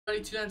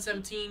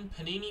2017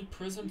 Panini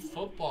Prizm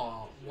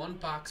Football. One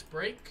box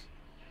break.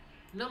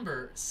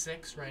 Number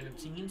 6 random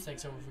teams.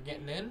 Thanks everyone for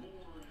getting in.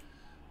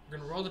 We're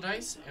going to roll the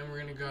dice and we're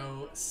going to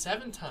go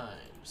 7 times.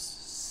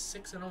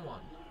 6 and a 1.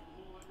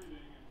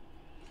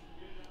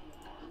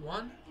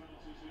 1,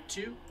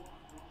 2,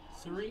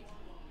 3,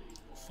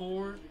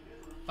 4,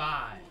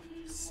 5,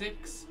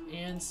 6,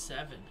 and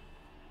 7.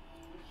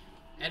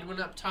 Edwin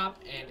up top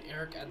and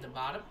Eric at the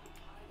bottom.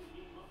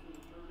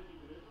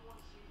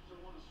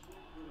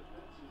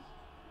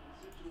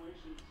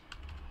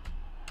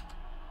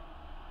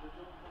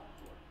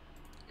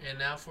 And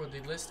now for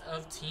the list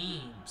of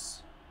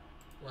teams.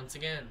 Once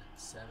again,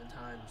 7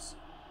 times.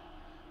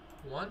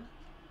 1,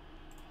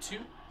 2,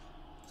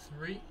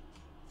 3,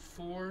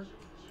 4,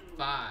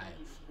 5,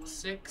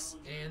 6,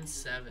 and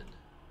 7.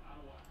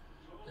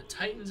 The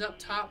Titans up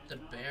top, the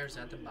Bears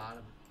at the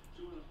bottom.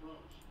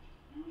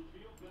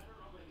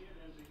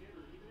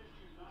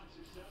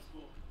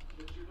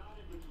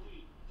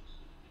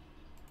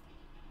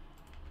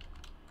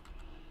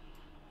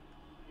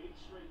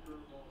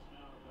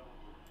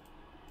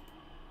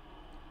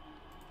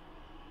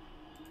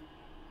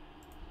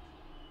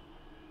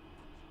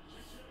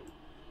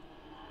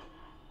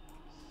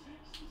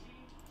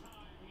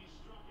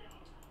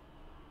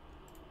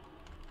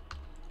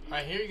 All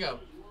right, here you go.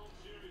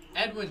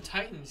 Edwin,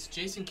 Titans.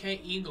 Jason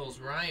K, Eagles.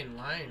 Ryan,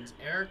 Lions.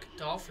 Eric,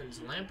 Dolphins.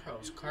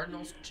 Lampros,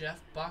 Cardinals.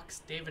 Jeff,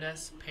 Bucks. David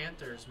S,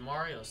 Panthers.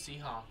 Mario,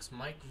 Seahawks.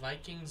 Mike,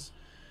 Vikings.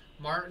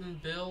 Martin,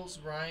 Bills.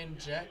 Ryan,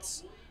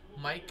 Jets.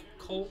 Mike,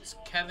 Colts.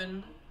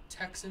 Kevin,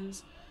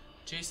 Texans.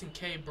 Jason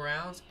K,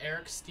 Browns.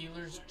 Eric,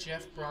 Steelers.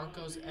 Jeff,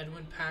 Broncos.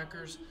 Edwin,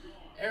 Packers.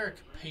 Eric,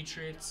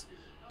 Patriots.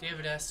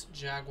 David S,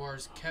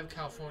 Jaguars. Kev,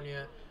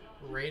 California.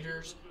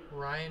 Raiders.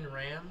 Ryan,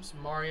 Rams.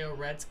 Mario,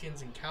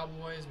 Redskins and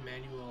Cowboys.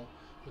 Manuel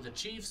with the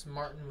Chiefs.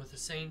 Martin with the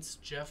Saints.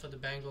 Jeff with the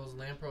Bengals.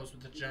 Lampros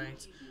with the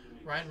Giants.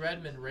 Ryan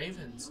Redmond,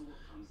 Ravens.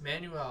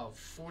 Manuel,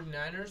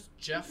 49ers.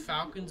 Jeff,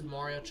 Falcons.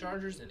 Mario,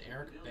 Chargers. And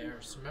Eric,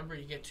 Bears. Remember,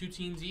 you get 2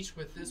 teams each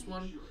with this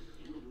one.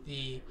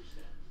 The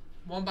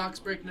one box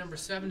break number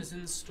 7 is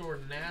in the store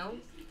now.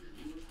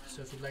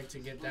 So if you'd like to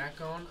get that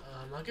going,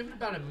 I'll give it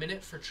about a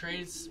minute for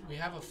trades. We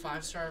have a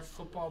 5-star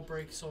football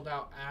break sold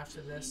out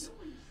after this.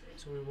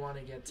 So we want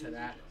to get to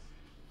that.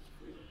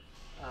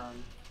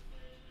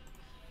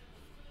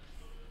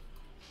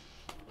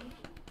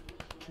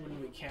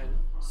 When we can.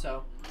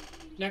 So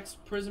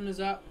next Prizm is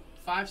up.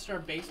 5-star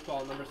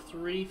baseball number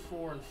 3,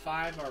 4, and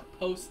 5 are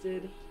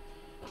posted.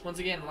 Once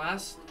again,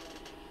 last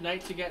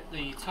night to get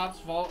the Topps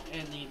Vault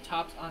and the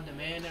Topps On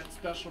Demand at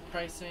special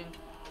pricing.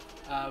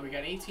 We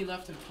got 18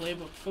 left in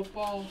Playbook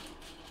Football,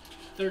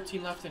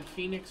 13 left in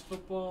Phoenix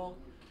Football.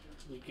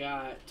 We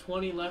got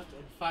 20 left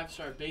in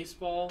 5-star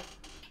baseball.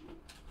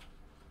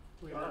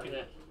 We're looking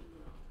at.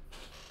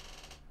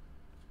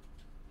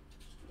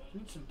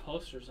 Need some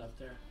posters up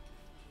there.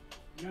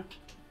 Yeah.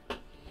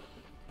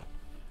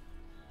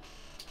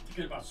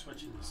 Thinking about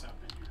switching this up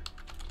in here.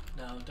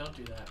 No, don't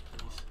do that,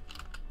 please.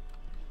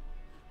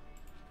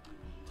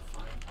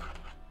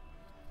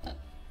 Fine.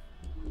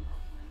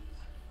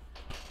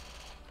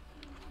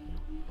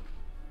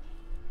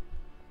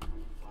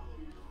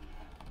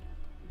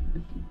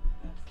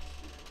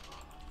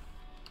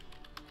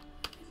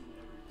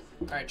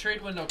 Alright,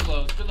 trade window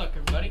closed. Good luck,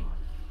 everybody.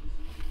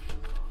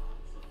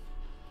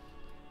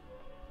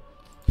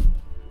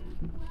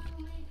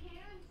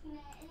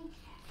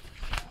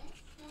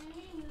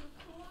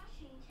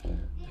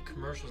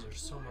 Commercials are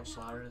so much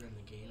louder than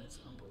the game. It's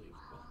unbelievable.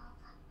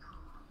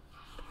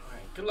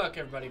 Alright, good luck,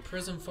 everybody.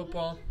 Prizm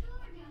Football.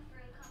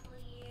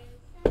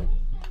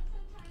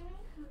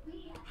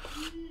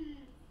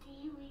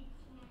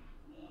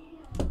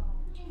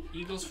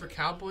 Eagles for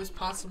Cowboys,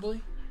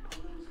 possibly.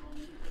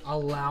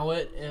 I'll allow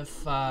it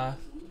if the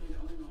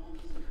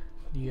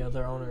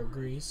other owner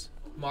agrees.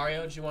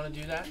 Mario, do you want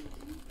to do that?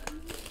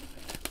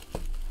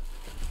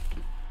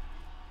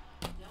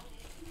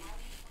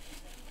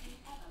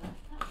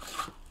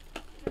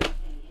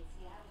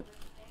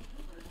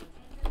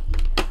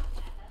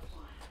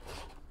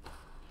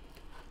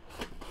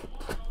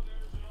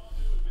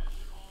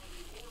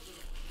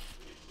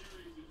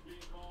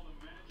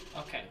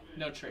 Okay,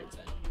 no trades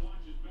then.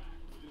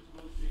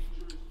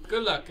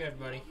 Good luck,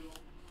 everybody.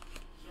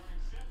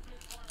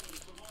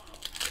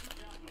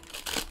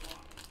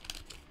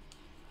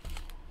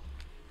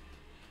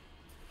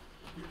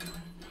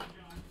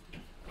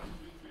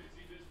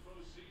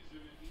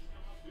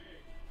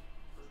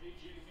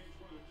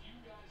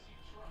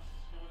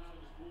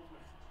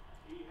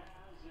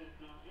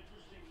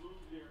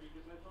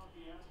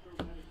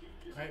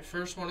 Alright,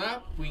 first one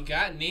up, we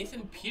got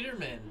Nathan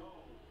Peterman.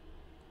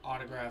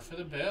 Autograph for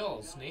the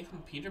Bills,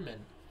 Nathan Peterman.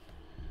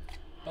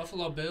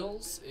 Buffalo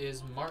Bills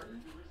is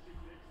Martin.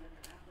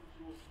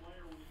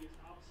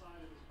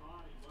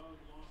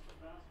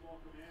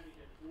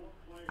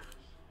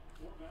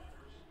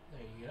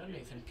 There you go,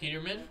 Nathan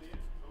Peterman.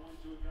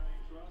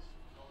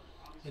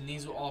 And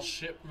these will all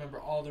ship. Remember,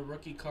 all the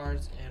rookie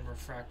cards and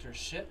refractors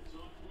ship.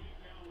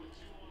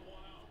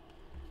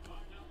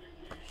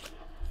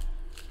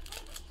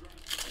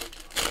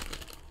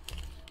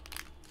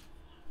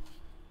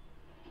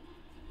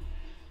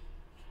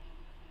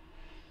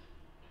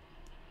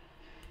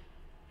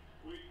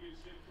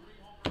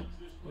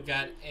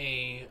 got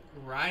a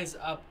Rise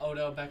Up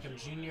Odell Beckham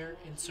Jr.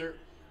 insert.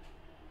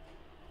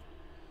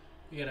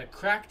 We got a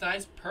Cracked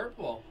Ice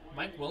Purple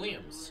Mike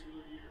Williams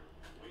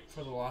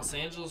for the Los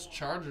Angeles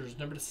Chargers,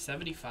 number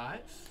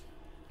 75.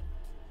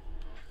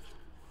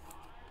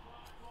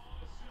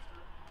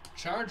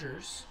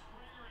 Chargers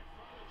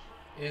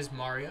is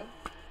Mario.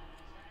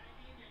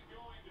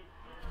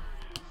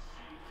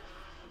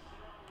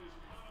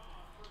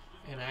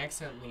 And I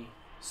accidentally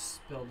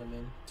spilled them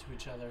into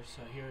each other.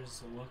 So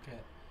here's a look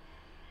at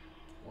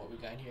what we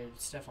got here.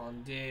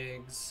 Stephon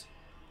Diggs.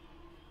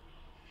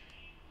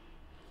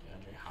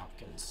 DeAndre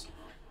Hopkins.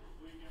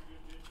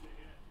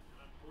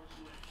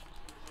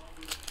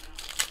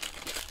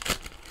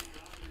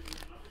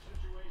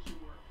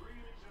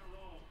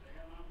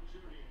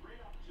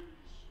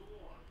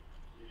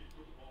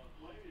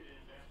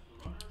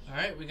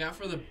 Alright, we got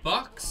for the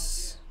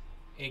Bucks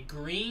a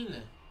green,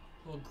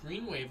 little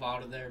green wave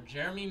out of there.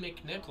 Jeremy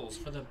McNichols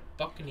for the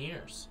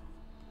Buccaneers.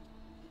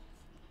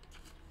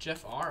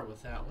 Jeff R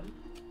with that one.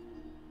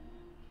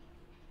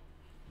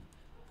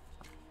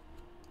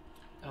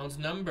 That one's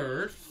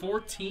numbered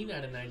 14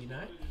 out of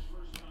 99.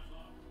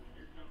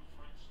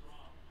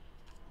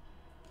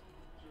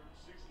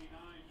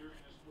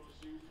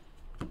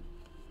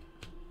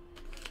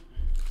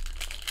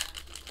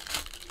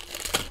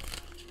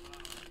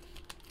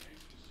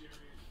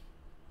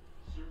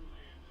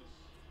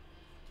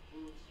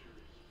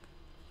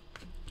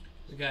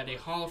 We got a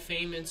Hall of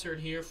Fame insert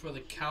here for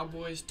the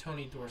Cowboys,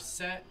 Tony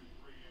Dorsett.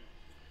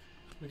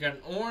 We got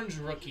an orange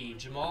rookie,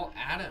 Jamal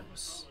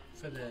Adams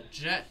for the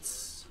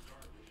Jets,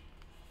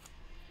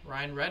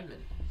 Ryan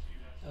Redmond.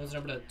 That was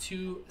number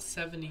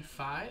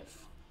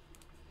 275.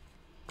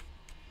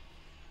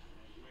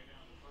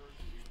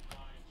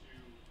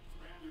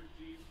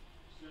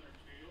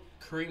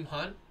 Kareem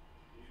Hunt.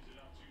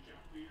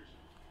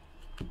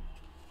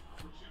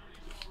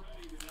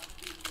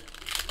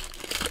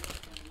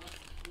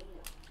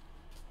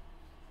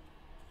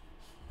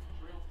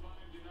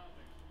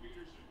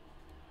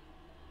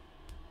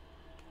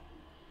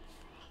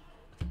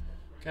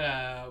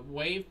 Got a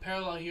wave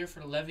parallel here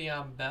for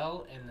Le'Veon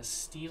Bell and the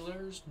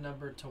Steelers,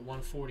 number to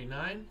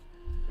 149.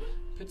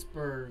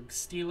 Pittsburgh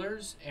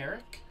Steelers,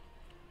 Eric.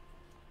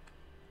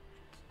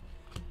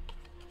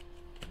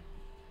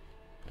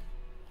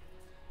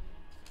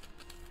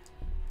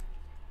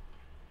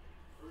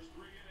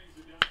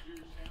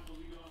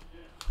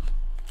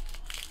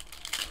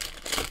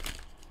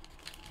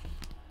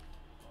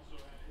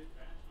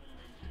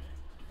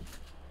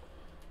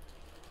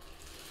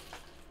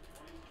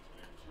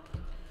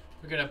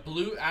 We got a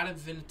blue out of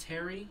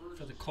Vinatieri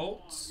for the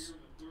Colts,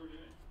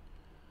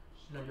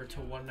 number to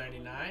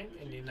 199.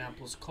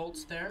 Indianapolis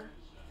Colts there.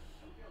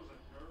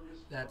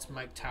 That's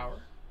Mike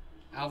Tower.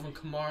 Alvin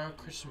Kamara,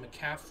 Christian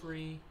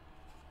McCaffrey.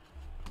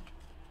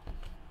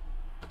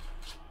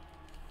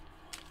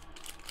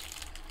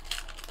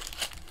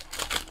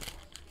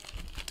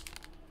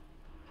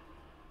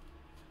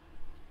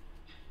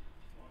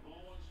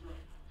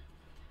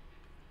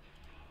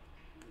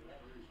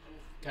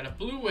 Got a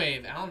blue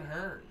wave, Allen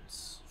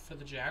Hurns for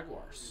the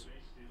Jaguars.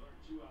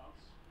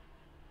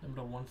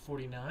 Number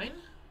 149.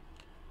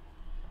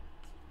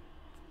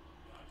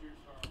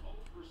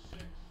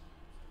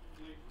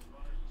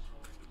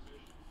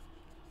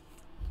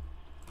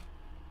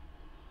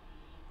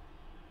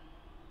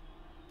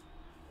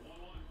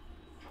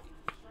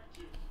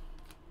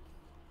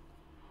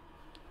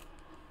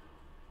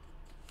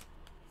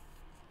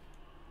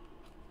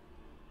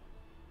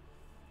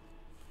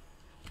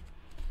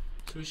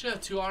 So we should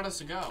have 2 autos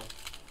to go.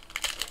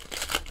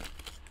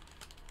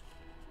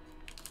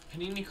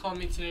 Panini called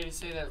me today to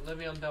say that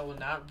Le'Veon Bell will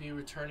not be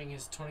returning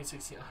his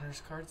 2016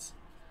 honors cards.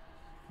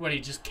 What, he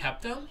just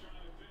kept them?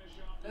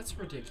 That's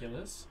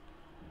ridiculous.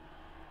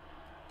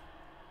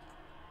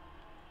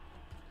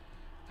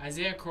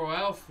 Isaiah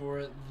Crowell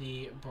for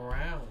the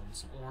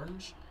Browns,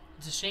 orange.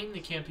 It's a shame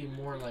they can't be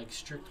more like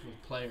strict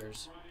with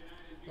players,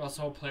 or else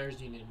the whole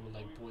players union would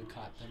like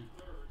boycott them.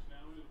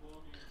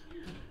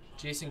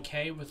 Jason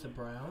K with the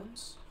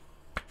Browns.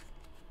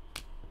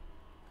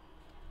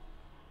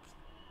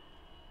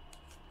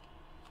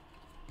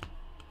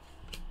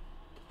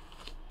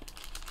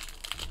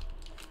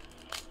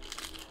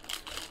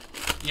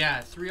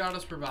 Yeah, 3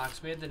 autos per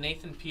box. We had the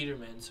Nathan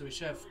Peterman, so we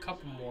should have a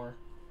couple more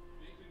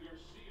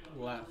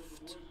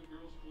left.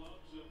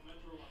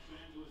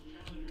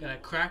 Got a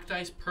Cracked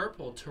Ice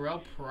Purple,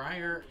 Terrell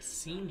Pryor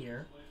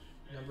Sr.,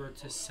 number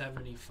to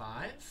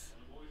 75.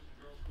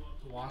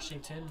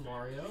 Washington,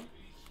 Mario.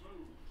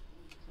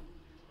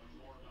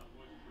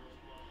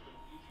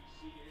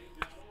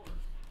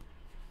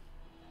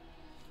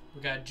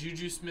 We got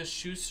Juju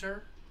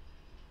Smith-Schuster.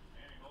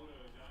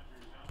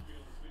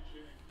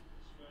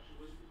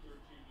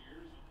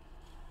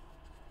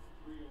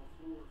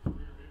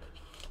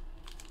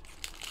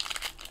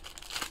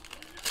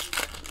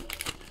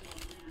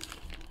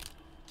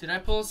 Did I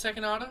pull a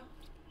second auto?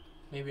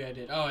 Maybe I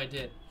did. Oh, I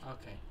did.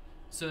 Okay.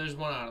 So there's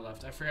 1 auto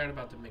left. I forgot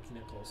about the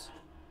McNichols.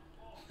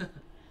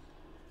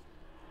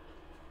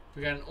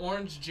 We got an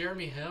orange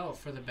Jeremy Hill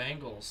for the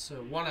Bengals. So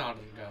 1 out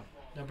to go.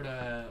 Number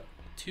to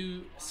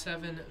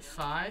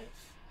 275.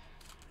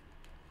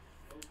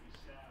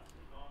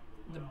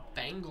 The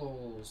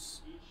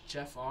Bengals.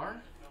 Jeff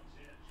R.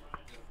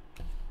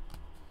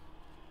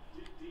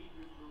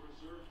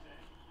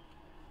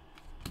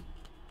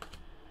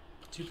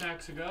 2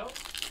 packs to go.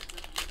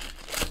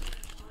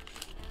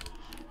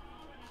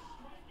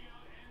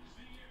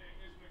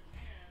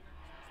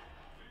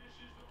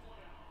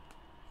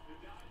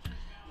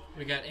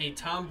 We got a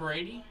Tom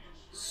Brady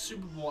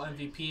Super Bowl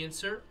MVP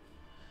insert.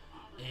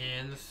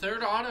 And the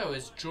third auto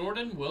is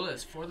Jordan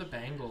Willis for the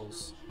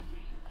Bengals.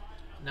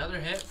 Another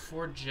hit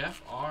for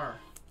Jeff R.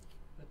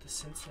 with the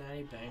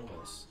Cincinnati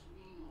Bengals.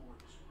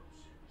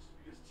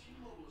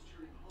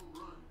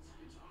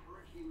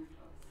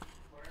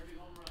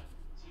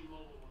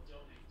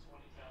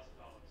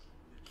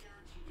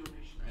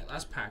 Alright,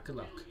 last pack. Good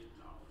luck.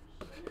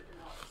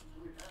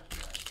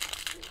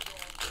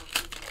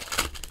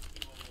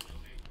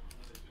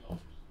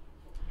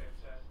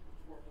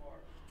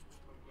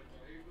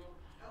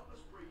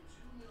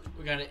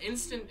 We got an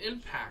instant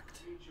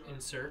impact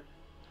insert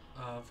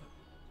of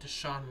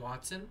Deshaun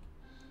Watson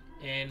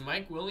and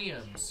Mike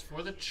Williams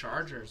for the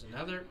Chargers.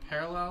 Another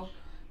parallel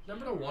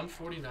number to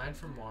 149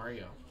 from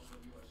Mario.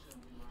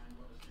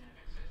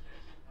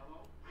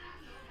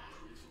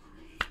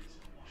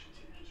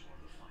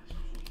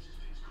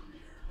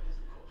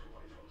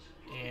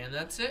 And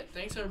that's it.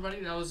 Thanks,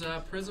 everybody. That was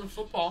Prizm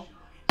Football.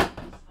 How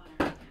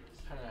did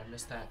I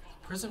miss that?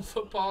 Prizm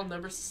Football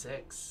number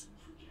 6.